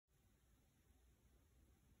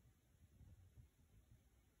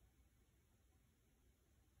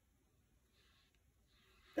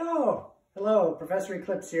Oh, hello, Professor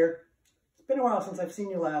Clipse here. It's been a while since I've seen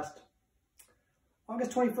you last. August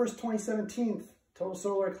 21st, 2017, total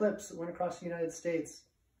solar eclipse that went across the United States.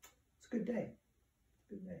 It's a good day.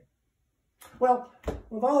 Good day. Well,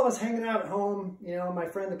 with all of us hanging out at home, you know, my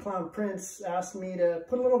friend the Clown Prince asked me to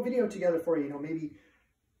put a little video together for you, maybe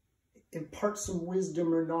impart some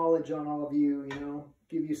wisdom or knowledge on all of you,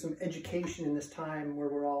 give you some education in this time where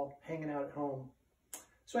we're all hanging out at home.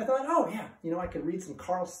 So I thought, oh yeah, I could read some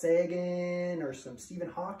Carl Sagan or some Stephen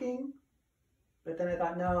Hawking. But then I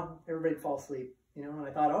thought, no, everybody'd fall asleep, and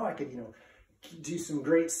I thought, oh, I could, do some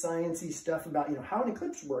great sciencey stuff about, how an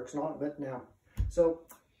eclipse works and all that now. So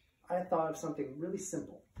I thought of something really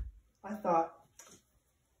simple. I thought,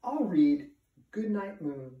 I'll read Goodnight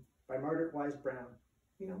Moon by Margaret Wise Brown.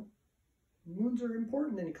 Moons are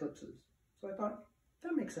important in eclipses. So I thought,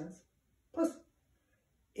 that makes sense. Plus,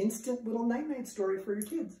 instant little night-night story for your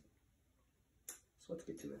kids. So let's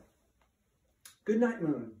get to it. Goodnight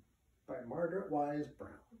Moon by Margaret Wise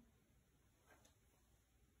Brown.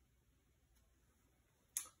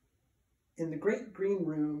 In the great green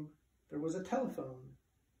room, there was a telephone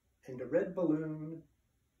and a red balloon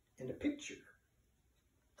and a picture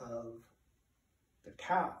of the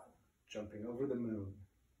cow jumping over the moon.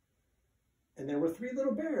 And there were 3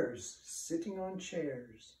 little bears sitting on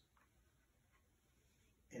chairs,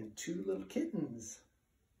 and 2 little kittens,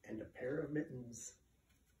 and a pair of mittens,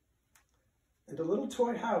 and a little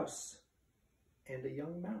toy house, and a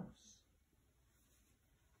young mouse,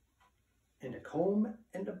 and a comb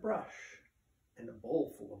and a brush, and a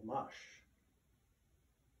bowl full of mush,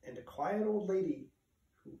 and a quiet old lady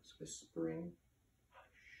who was whispering, hush.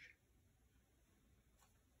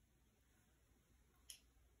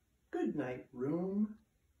 Good night, room.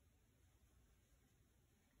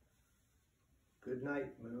 Good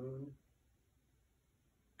night, moon.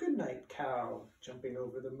 Good night, cow jumping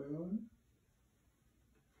over the moon.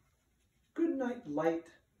 Good night, light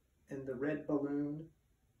and the red balloon.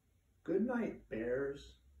 Good night,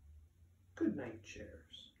 bears. Good night,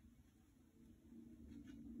 chairs.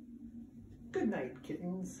 Good night,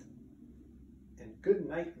 kittens. And good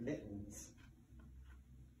night, mittens.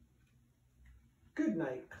 Good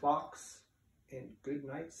night, clocks and good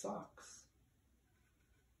night, socks.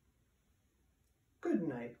 Good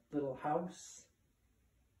night, little house,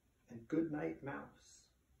 and good night, mouse.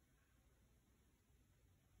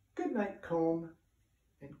 Good night, comb,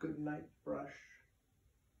 and good night, brush.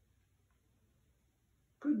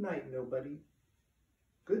 Good night, nobody.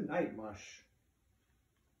 Good night, mush.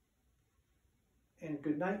 And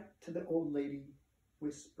good night to the old lady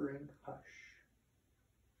whispering, hush.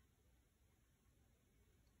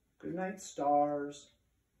 Good night, stars.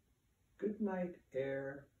 Good night,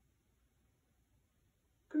 air.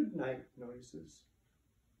 Good night, noises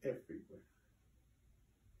everywhere.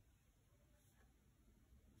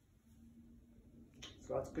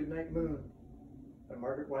 So that's Good Night Moon by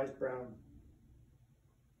Margaret Wise Brown.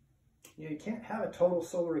 You can't have a total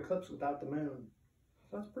solar eclipse without the moon.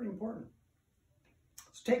 So that's pretty important.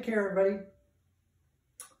 So take care, everybody.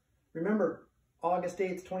 Remember, August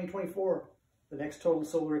 8th, 2024, the next total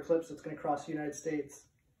solar eclipse that's going to cross the United States.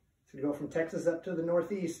 It's going to go from Texas up to the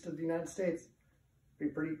northeast of the United States.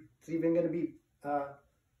 It's even going to be,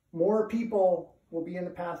 more people will be in the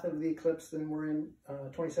path of the eclipse than were in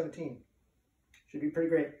 2017. Should be pretty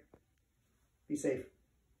great. Be safe.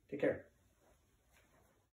 Take care.